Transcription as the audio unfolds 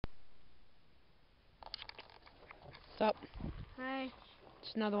What's up? Hi.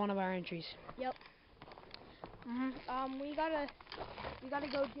 It's another one of our entries. Yep. We gotta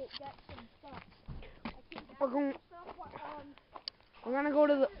go get some stuff. We're gonna go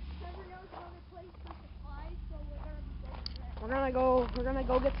to the. Trevor knows another place for supplies, so we're gonna be going there. We're gonna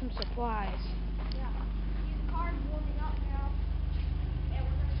go get some supplies. Yeah. These cars warming up now, and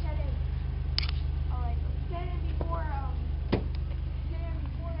we're gonna get in. All right. Let's get in before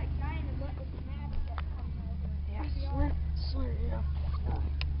that guy in the map that comes over. Yeah, slim enough.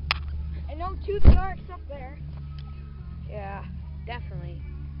 I know to the ark's up there. Yeah, definitely.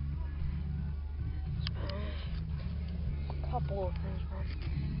 A couple of things, man.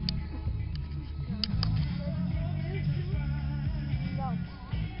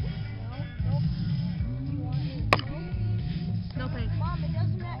 No thanks. Mom, it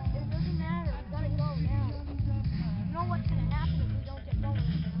doesn't matter. We gotta go now. You know what's gonna happen if we don't get going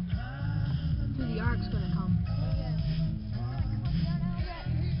right now? Dude, the ark's gonna come. Oh yeah. It's gonna come down out of that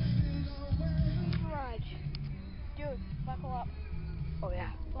garage. Dude, buckle up. Oh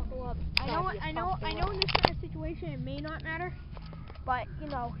yeah. Buckle up. I know in this kind of situation it may not matter, but you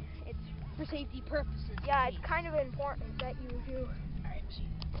know, it's For safety purposes. yeah, it's kind of important that you do. Alright.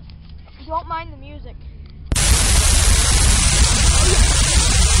 Don't mind the music.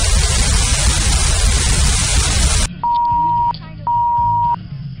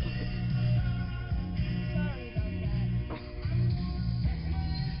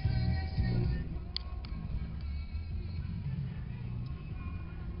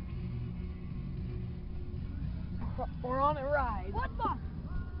 We're on a ride. What the? Oh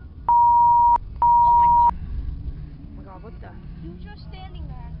my god. Oh my god, what the? You were just standing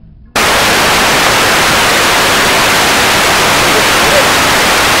there.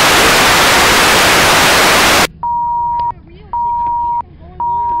 We're in a real situation going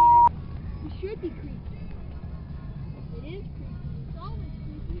on here. We should be creepy. It is creepy. It's always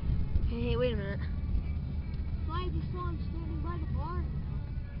creepy. Hey, wait a minute. Why I just saw him standing by the barn.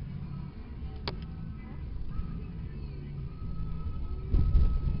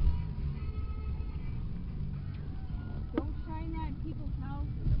 Don't shine that at people's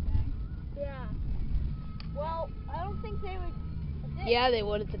houses, okay? Yeah. Well, I don't think they would. Yeah, they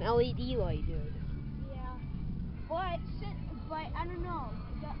would. It's an LED light, dude. Yeah. But I don't know.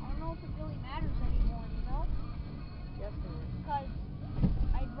 I don't know if it really matters anymore, you know? Definitely.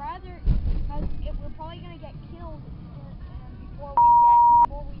 Because we're probably gonna get killed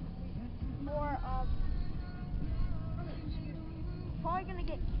before probably gonna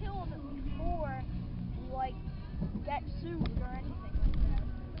get killed before we get sued or anything like that.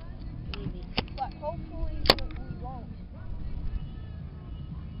 Maybe. But hopefully we won't.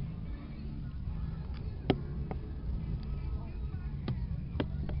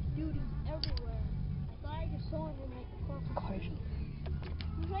 Dude, he's everywhere. I thought I just saw him in across the street.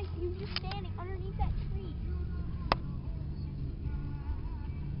 He was just standing underneath that tree.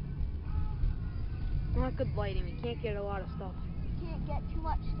 Not good lighting. We can't get a lot of stuff. You can't get too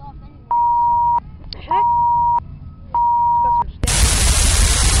much stuff anyway, so. What the heck? It's got some static.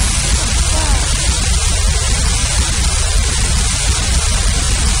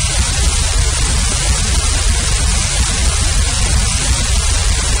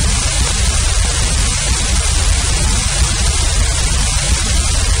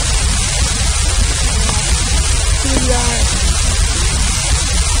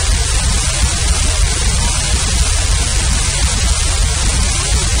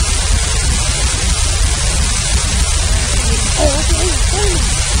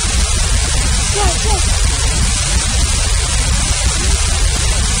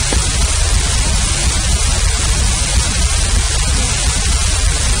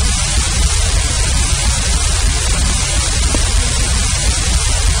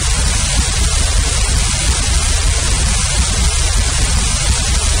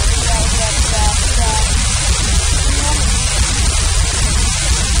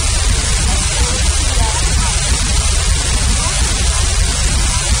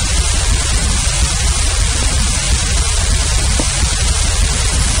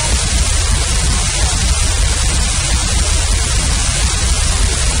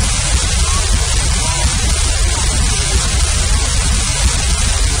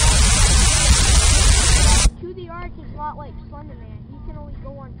 Like Slenderman, he can only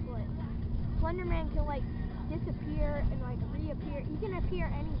go on foot. Slenderman can disappear and reappear. He can appear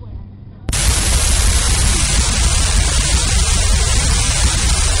anywhere.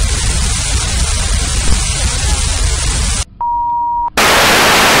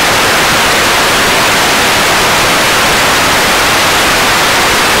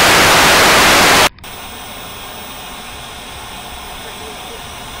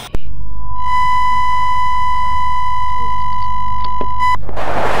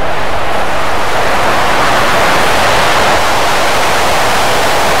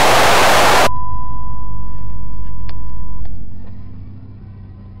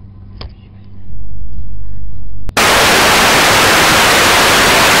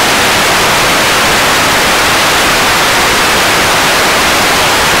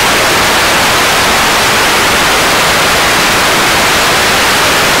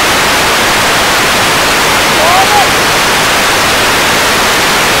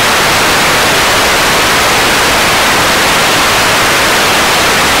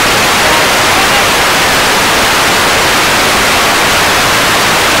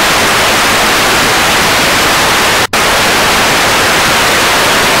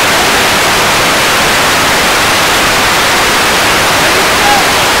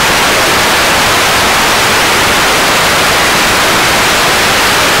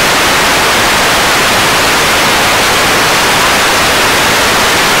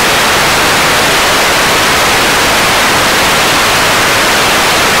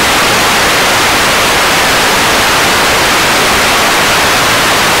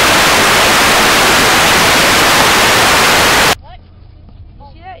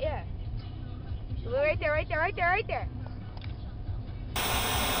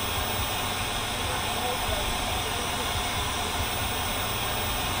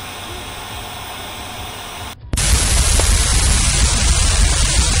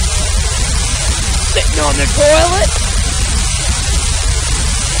 on the toilet.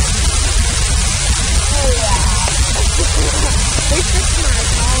 Oh yeah. They fixed my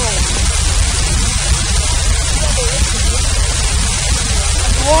phone.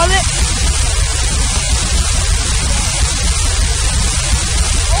 Toilet.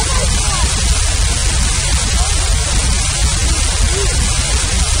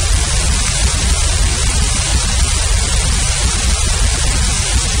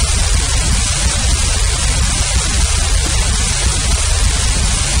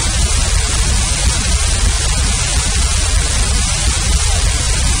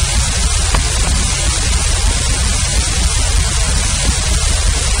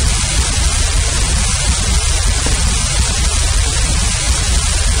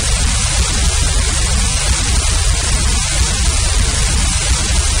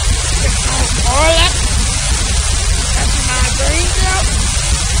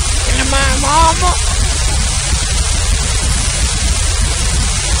 Mama.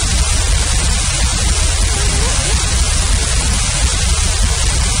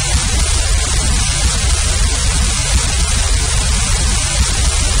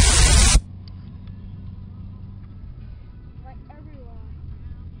 Like everywhere.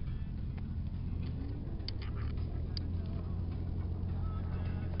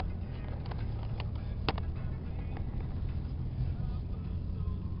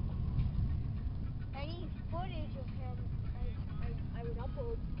 Any footage of him, I would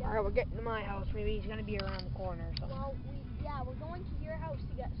upload. Alright, we're getting to my house. Maybe he's gonna be around the corner or something. Well, we're going to your house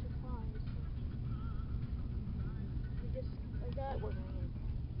to get supplies. We just, like that. It wasn't him.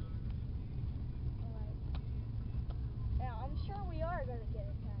 Alright. Yeah, I'm sure we are gonna get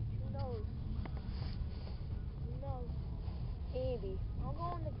attacked. Who knows? Who knows? Maybe. I'll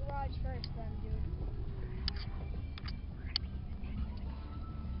go in the garage first then, dude.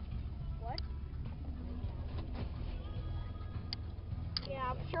 What?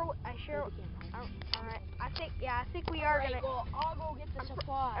 Yeah, alright. I think we are gonna. Well, I'll go get the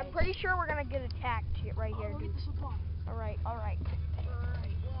supplies. I'm pretty sure we're gonna get attacked right here, I'll go dude. get the supplies. Alright. Alright,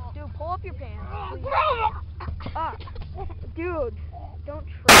 well. Dude, pull up your pants. Please. Ah, Dude, don't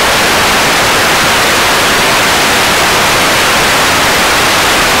try.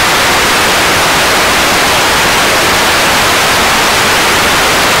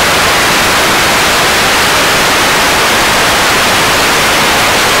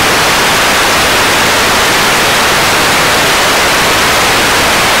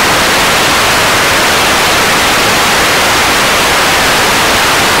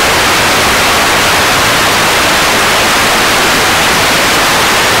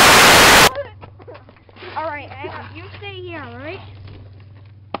 You stay here, alright?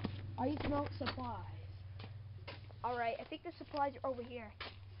 I smell supplies. Alright, I think the supplies are over here.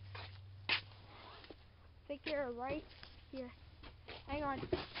 I think they're right here. Hang on.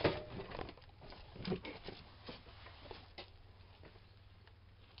 Okay.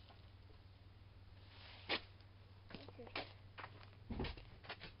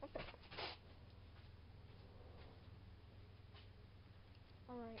 What the?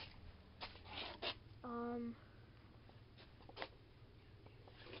 Alright.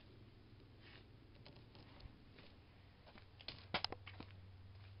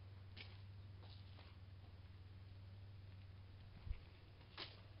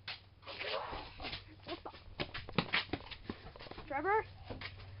 Trevor?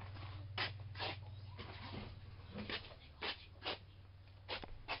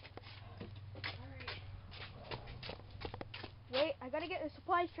 Wait, I gotta get the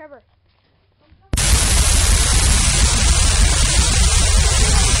supplies, Trevor.